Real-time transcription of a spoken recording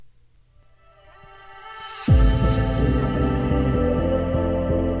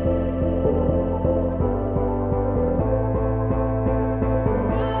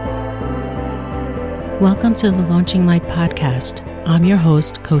Welcome to the Launching Light podcast. I'm your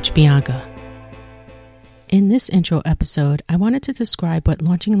host, Coach Bianca. In this intro episode, I wanted to describe what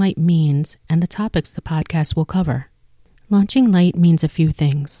Launching Light means and the topics the podcast will cover. Launching light means a few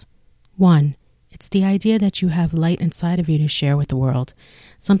things. 1, it's the idea that you have light inside of you to share with the world,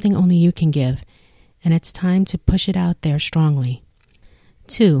 something only you can give, and it's time to push it out there strongly.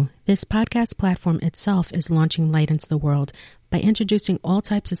 2, this podcast platform itself is launching light into the world by introducing all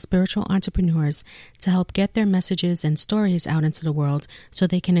types of spiritual entrepreneurs to help get their messages and stories out into the world so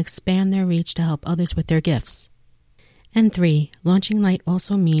they can expand their reach to help others with their gifts. And 3, launching light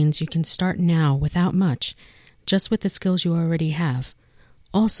also means you can start now without much, just with the skills you already have.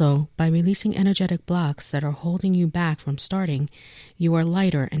 Also, by releasing energetic blocks that are holding you back from starting, you are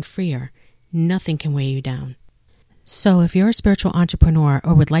lighter and freer. Nothing can weigh you down. So if you're a spiritual entrepreneur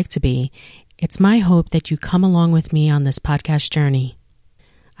or would like to be, it's my hope that you come along with me on this podcast journey.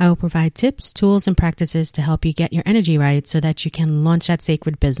 I will provide tips, tools, and practices to help you get your energy right so that you can launch that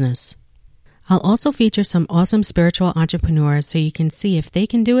sacred business. I'll also feature some awesome spiritual entrepreneurs so you can see if they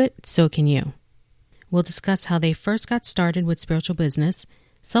can do it, so can you. We'll discuss how they first got started with spiritual business,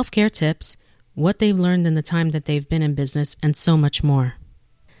 self-care tips, what they've learned in the time that they've been in business, and so much more.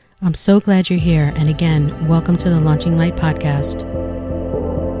 I'm so glad you're here, and again, welcome to the Launching Light podcast.